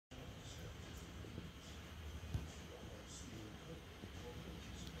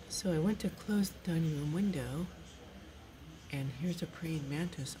So I went to close the dining room window, and here's a praying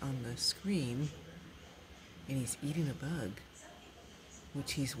mantis on the screen, and he's eating a bug,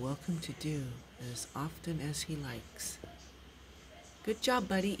 which he's welcome to do as often as he likes. Good job,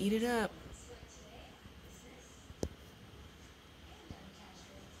 buddy. Eat it up.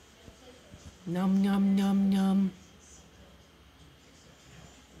 Num, num, num, num.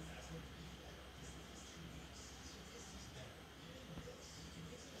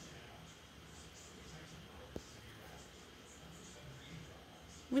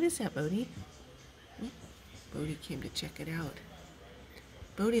 What is that, Bodhi? Bodhi came to check it out.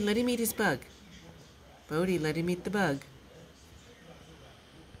 Bodhi, let him eat his bug. Bodhi, let him eat the bug.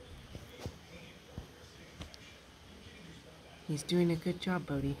 He's doing a good job,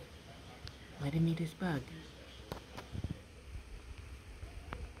 Bodhi. Let him eat his bug.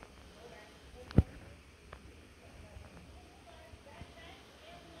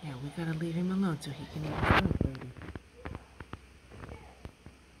 Yeah, we gotta leave him alone so he can eat his bug, Bodhi.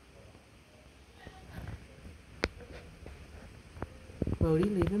 Bodhi,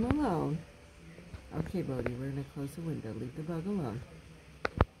 leave him alone. Okay, Bodhi, we're gonna close the window. Leave the bug alone.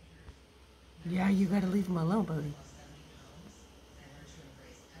 Yeah, you gotta leave him alone, Bodhi.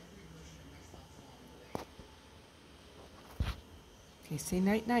 Okay, say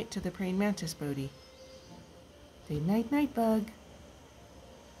night-night to the praying mantis, Bodhi. Say night-night, bug.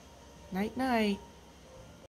 Night-night.